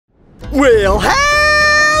Well,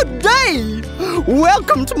 howdy!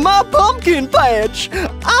 Welcome to my pumpkin patch.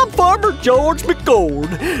 I'm Farmer George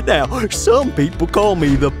McCord. Now, some people call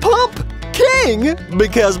me the Pump King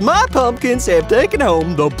because my pumpkins have taken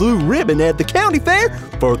home the blue ribbon at the county fair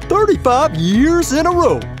for 35 years in a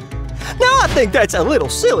row. Now, I think that's a little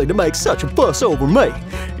silly to make such a fuss over me.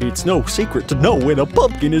 It's no secret to know when a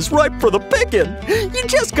pumpkin is ripe for the picking. You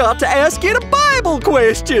just got to ask it a Bible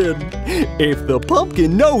question. If the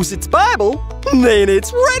pumpkin knows its Bible, then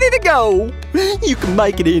it's ready to go. You can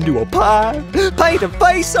make it into a pie, paint a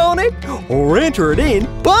face on it, or enter it in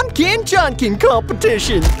pumpkin chunking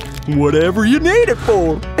competition. Whatever you need it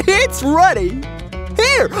for, it's ready.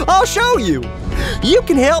 Here, I'll show you. You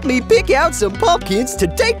can help me pick out some pumpkins to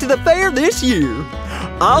take to the fair this year.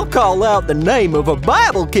 I'll call out the name of a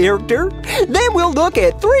Bible character, then we'll look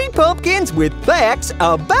at 3 pumpkins with facts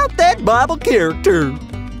about that Bible character.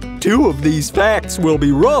 2 of these facts will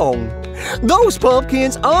be wrong. Those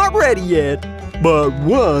pumpkins aren't ready yet, but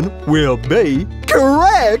 1 will be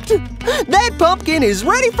correct. That pumpkin is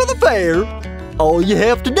ready for the fair. All you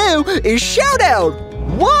have to do is shout out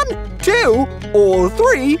 1, 2, or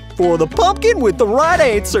 3 for the pumpkin with the right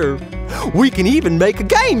answer. We can even make a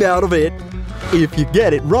game out of it. If you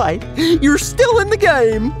get it right, you're still in the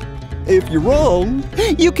game. If you're wrong,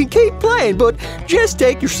 you can keep playing, but just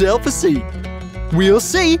take yourself a seat. We'll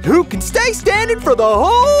see who can stay standing for the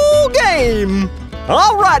whole game.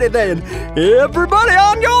 Alrighty then, everybody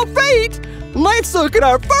on your feet. Let's look at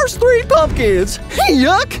our first 3 pumpkins.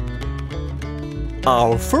 Yuck!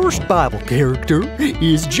 Our first Bible character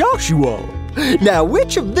is Joshua. Now,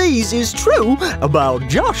 which of these is true about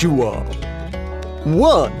Joshua?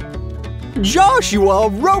 1. Joshua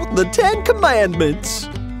wrote the 10 Commandments.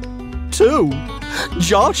 2.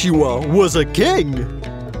 Joshua was a king.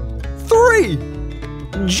 3.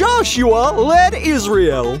 Joshua led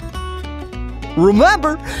Israel.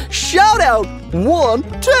 Remember, shout out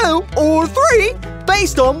 1, 2, or 3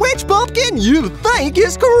 based on which pumpkin you think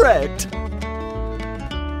is correct.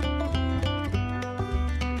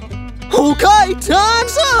 Okay,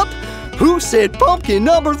 time's up! Who said pumpkin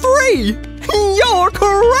number 3? You're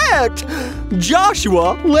correct!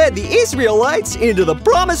 Joshua led the Israelites into the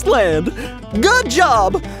Promised Land. Good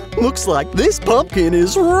job! Looks like this pumpkin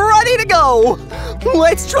is ready to go.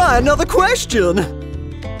 Let's try another question.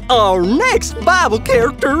 Our next Bible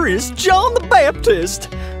character is John the Baptist.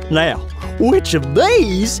 Now, which of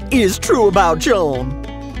these is true about John?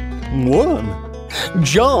 1.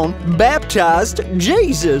 John baptized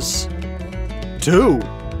Jesus. 2.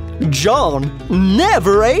 John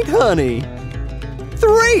never ate honey.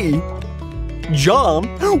 3. John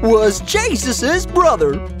was Jesus'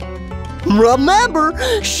 brother. Remember,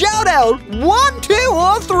 shout out 1, 2,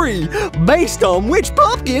 or 3 based on which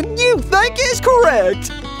pumpkin you think is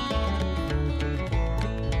correct.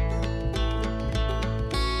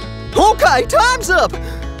 Okay, time's up.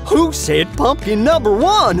 Who said pumpkin number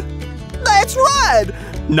 1? That's right.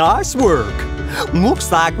 Nice work. Looks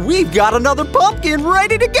like we've got another pumpkin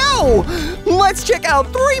ready to go. Let's check out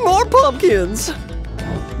 3 more pumpkins.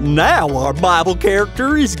 Now our Bible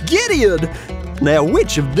character is Gideon. Now,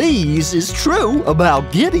 which of these is true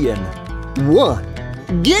about Gideon?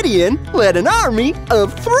 1. Gideon led an army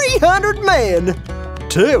of 300 men.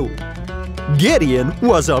 2. Gideon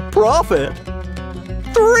was a prophet.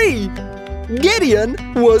 3. Gideon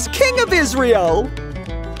was king of Israel.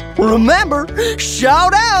 Remember,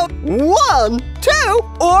 shout out 1, 2,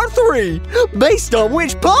 or 3 based on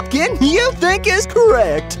which pumpkin you think is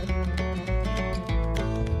correct.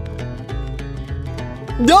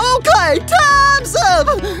 Okay, time's up!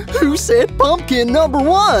 Who said pumpkin number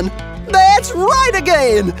 1? That's right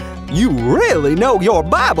again! You really know your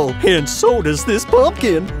Bible, and so does this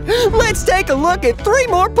pumpkin. Let's take a look at 3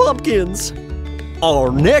 more pumpkins.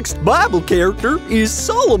 Our next Bible character is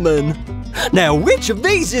Solomon. Now, which of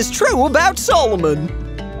these is true about Solomon?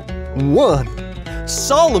 1.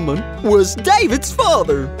 Solomon was David's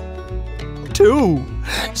father. 2.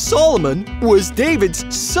 Solomon was David's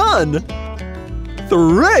son.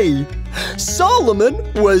 3.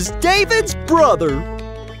 Solomon was David's brother.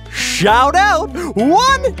 Shout out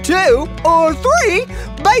 1, 2, or 3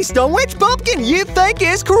 based on which pumpkin you think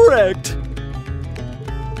is correct.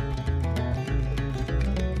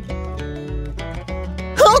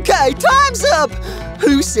 Okay, time's up!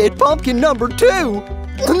 Who said pumpkin number 2?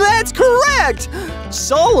 That's correct!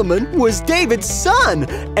 Solomon was David's son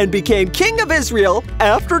and became king of Israel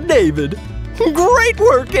after David. Great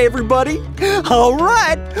work, everybody! All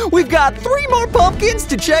right, we've got 3 more pumpkins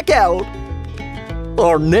to check out.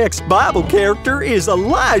 Our next Bible character is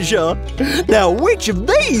Elijah. Now, which of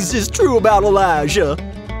these is true about Elijah?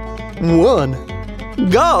 1.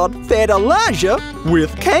 God fed Elijah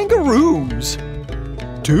with kangaroos.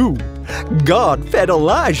 2. God fed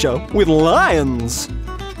Elijah with lions.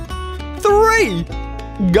 3.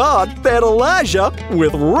 God fed Elijah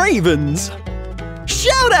with ravens.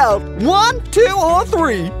 Shout out 1, 2, or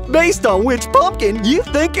 3 based on which pumpkin you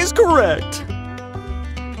think is correct.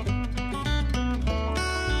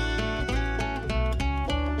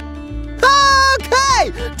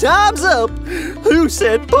 Okay, time's up. Who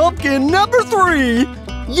said pumpkin number 3?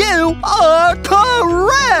 You are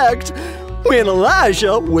correct. When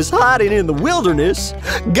Elijah was hiding in the wilderness,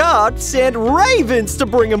 God sent ravens to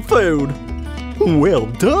bring him food. Well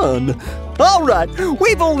done. All right,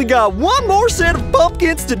 we've only got one more set of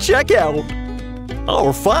pumpkins to check out.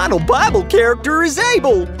 Our final Bible character is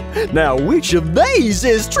Abel. Now, which of these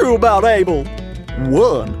is true about Abel?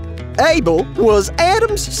 1. Abel was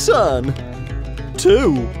Adam's son.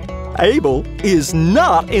 2. Abel is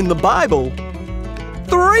not in the Bible.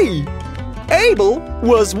 3. Abel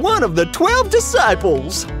was one of the 12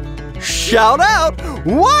 disciples. Shout out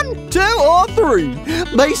 1, 2, or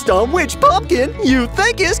 3 based on which pumpkin you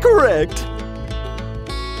think is correct.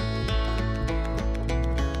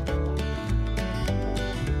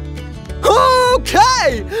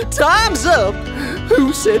 Okay, time's up.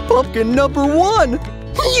 Who said pumpkin number 1?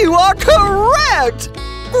 You are correct.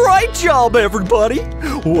 Great job, everybody.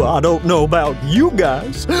 Well, I don't know about you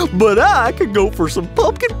guys, but I could go for some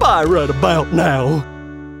pumpkin pie right about now.